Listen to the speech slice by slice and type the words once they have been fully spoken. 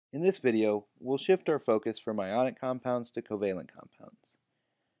In this video, we'll shift our focus from ionic compounds to covalent compounds.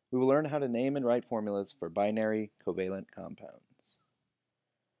 We will learn how to name and write formulas for binary covalent compounds.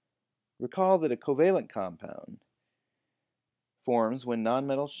 Recall that a covalent compound forms when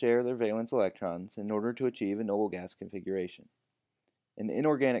nonmetals share their valence electrons in order to achieve a noble gas configuration. An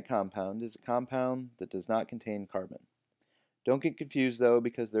inorganic compound is a compound that does not contain carbon. Don't get confused though,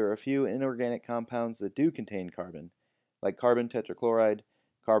 because there are a few inorganic compounds that do contain carbon, like carbon tetrachloride,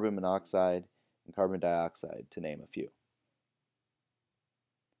 carbon monoxide, and carbon dioxide, to name a few.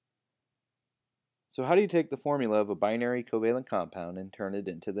 So how do you take the formula of a binary covalent compound and turn it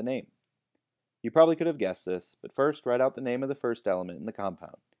into the name? You probably could have guessed this, but first write out the name of the first element in the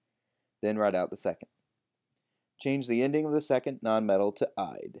compound. Then write out the second. Change the ending of the second nonmetal to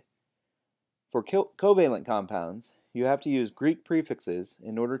 "ide." For covalent compounds, you have to use Greek prefixes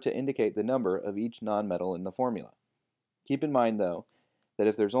in order to indicate the number of each nonmetal in the formula. Keep in mind, though, that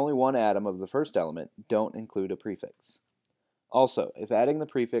if there's only one atom of the first element, don't include a prefix. Also, if adding the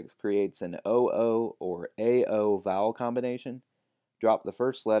prefix creates an OO or AO vowel combination, drop the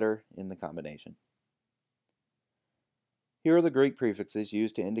first letter in the combination. Here are the Greek prefixes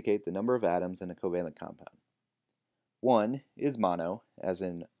used to indicate the number of atoms in a covalent compound. One is mono, as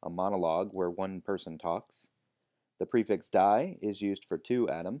in a monologue where one person talks. The prefix di is used for 2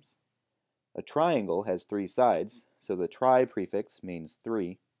 atoms. A triangle has 3 sides, so the tri prefix means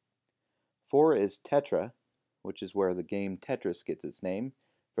 3. 4 is tetra, which is where the game Tetris gets its name,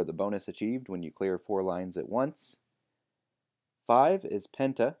 for the bonus achieved when you clear 4 lines at once. 5 is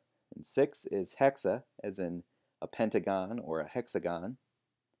penta, and 6 is hexa, as in a pentagon or a hexagon.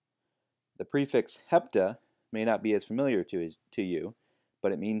 The prefix hepta may not be as familiar to you,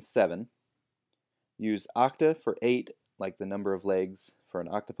 but it means 7. Use octa for 8, like the number of legs for an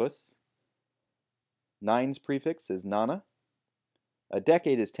octopus. 9's prefix is nana. A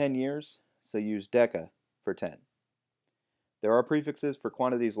decade is 10 years, so use deca for 10. There are prefixes for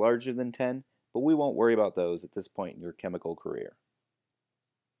quantities larger than 10, but we won't worry about those at this point in your chemical career.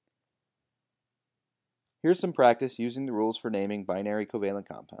 Here's some practice using the rules for naming binary covalent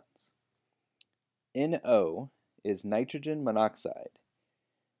compounds. NO is nitrogen monoxide,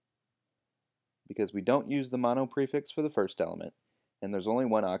 because we don't use the mono prefix for the first element, and there's only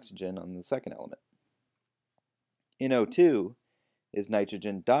one oxygen on the second element. NO2 is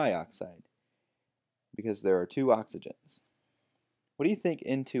nitrogen dioxide, because there are 2 oxygens. What do you think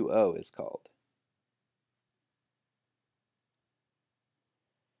N2O is called?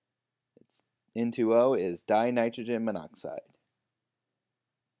 N2O is dinitrogen monoxide.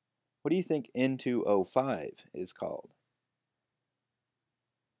 What do you think N2O5 is called?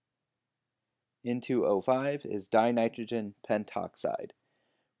 N2O5 is dinitrogen pentoxide.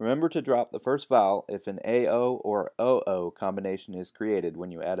 Remember to drop the first vowel if an AO or OO combination is created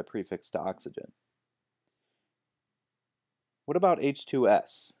when you add a prefix to oxygen. What about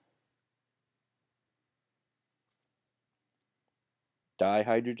H2S?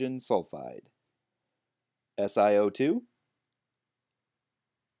 Dihydrogen sulfide. SiO2?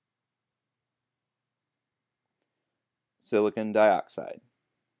 Silicon dioxide.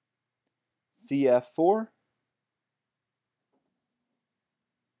 CF4?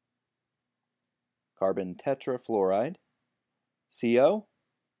 Carbon tetrafluoride. CO?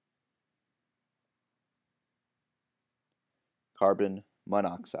 Carbon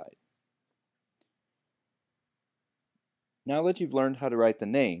monoxide. Now that you've learned how to write the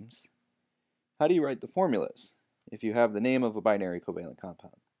names, how do you write the formulas if you have the name of a binary covalent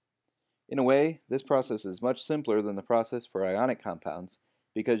compound? In a way, this process is much simpler than the process for ionic compounds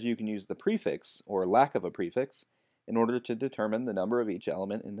because you can use the prefix, or lack of a prefix, in order to determine the number of each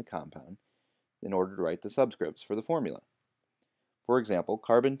element in the compound in order to write the subscripts for the formula. For example,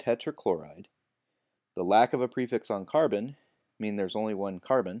 carbon tetrachloride. The lack of a prefix on carbon means there's only one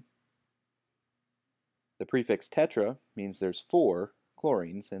carbon. The prefix tetra means there's 4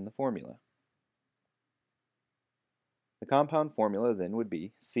 chlorines in the formula. The compound formula then would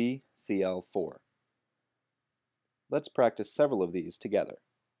be CCl4. Let's practice several of these together.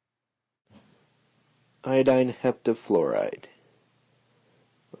 Iodine heptafluoride.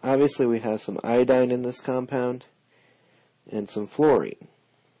 Obviously we have some iodine in this compound and some fluorine.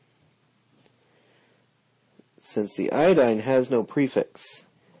 Since the iodine has no prefix,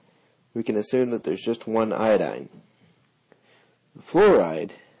 we can assume that there's just one iodine. The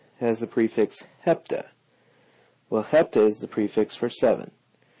fluoride has the prefix hepta. Well, hepta is the prefix for 7.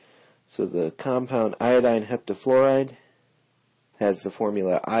 So the compound iodine heptafluoride has the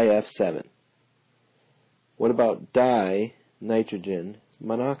formula IF7. What about dinitrogen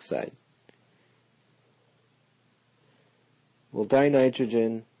monoxide? Well,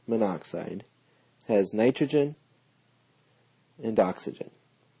 dinitrogen monoxide has nitrogen and oxygen.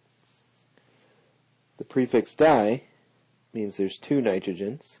 The prefix di means there's two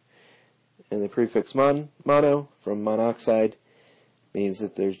nitrogens, and the prefix mono from monoxide means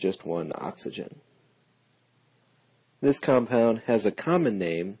that there's just one oxygen. This compound has a common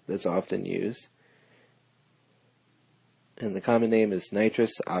name that's often used, and the common name is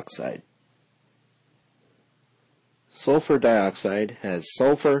nitrous oxide. Sulfur dioxide has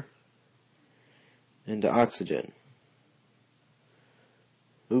sulfur and oxygen.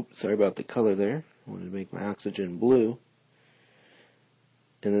 Oops, sorry about the color there. I wanted to make my oxygen blue.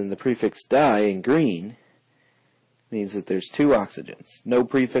 And then the prefix di in green means that there's two oxygens. No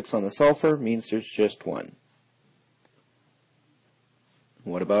prefix on the sulfur means there's just one.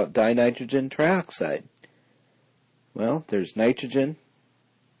 What about dinitrogen trioxide? Well, there's nitrogen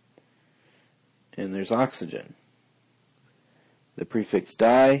and there's oxygen. The prefix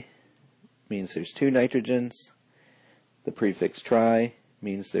di means there's two nitrogens. The prefix tri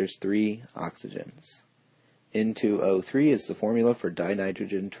means there's three oxygens. N2O3 is the formula for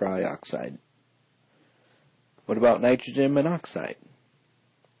dinitrogen trioxide. What about nitrogen monoxide?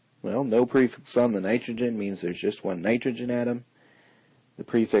 Well, no prefix on the nitrogen means there's just one nitrogen atom. The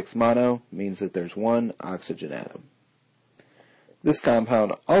prefix mono means that there's one oxygen atom. This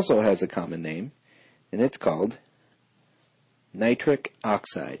compound also has a common name, and it's called nitric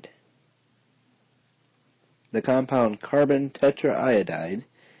oxide. The compound carbon tetraiodide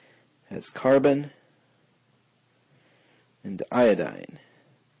has carbon and iodine.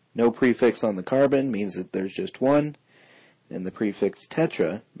 No prefix on the carbon means that there's just one, and the prefix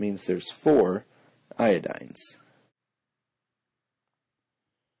tetra means there's four iodines.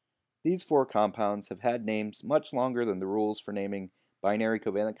 These four compounds have had names much longer than the rules for naming binary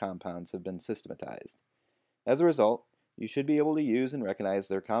covalent compounds have been systematized. As a result, you should be able to use and recognize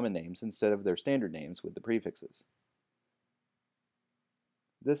their common names instead of their standard names with the prefixes.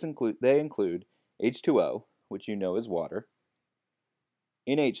 They include H2O, which you know is water.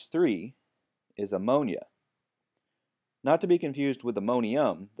 NH3 is ammonia. Not to be confused with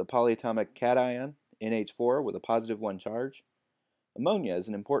ammonium, the polyatomic cation, NH4 with a positive 1 charge. Ammonia is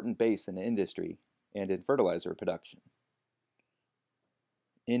an important base in industry and in fertilizer production.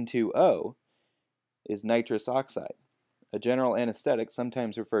 N2O is nitrous oxide, a general anesthetic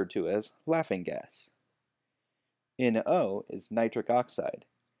sometimes referred to as laughing gas. NO is nitric oxide,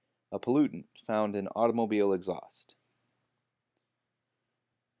 a pollutant found in automobile exhaust.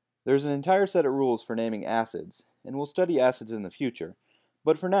 There's an entire set of rules for naming acids, and we'll study acids in the future,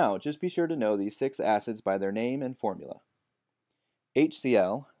 but for now, just be sure to know these 6 acids by their name and formula.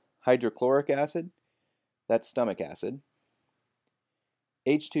 HCl, hydrochloric acid, that's stomach acid.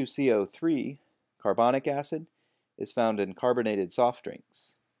 H2CO3, carbonic acid, is found in carbonated soft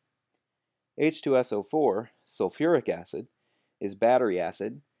drinks. H2SO4, sulfuric acid, is battery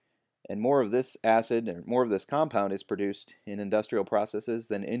acid, and more of this compound is produced in industrial processes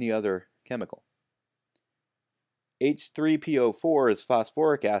than any other chemical. H3PO4 is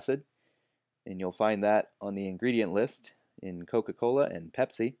phosphoric acid, and you'll find that on the ingredient list in Coca-Cola and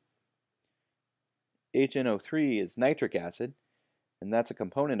Pepsi. HNO3 is nitric acid, and that's a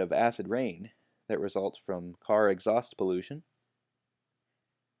component of acid rain that results from car exhaust pollution.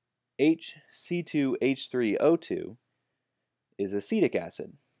 HC2H3O2 is acetic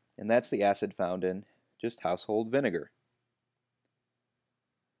acid, and that's the acid found in just household vinegar.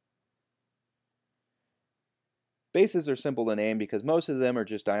 Bases are simple to name because most of them are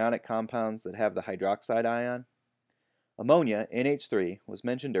just ionic compounds that have the hydroxide ion. Ammonia, NH3, was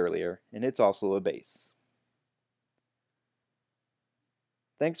mentioned earlier, and it's also a base.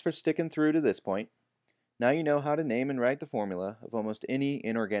 Thanks for sticking through to this point. Now you know how to name and write the formula of almost any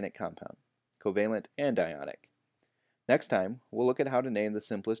inorganic compound, covalent and ionic. Next time, we'll look at how to name the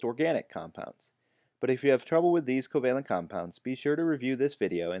simplest organic compounds. But if you have trouble with these covalent compounds, be sure to review this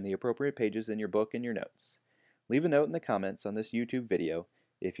video and the appropriate pages in your book and your notes. Leave a note in the comments on this YouTube video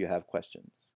if you have questions.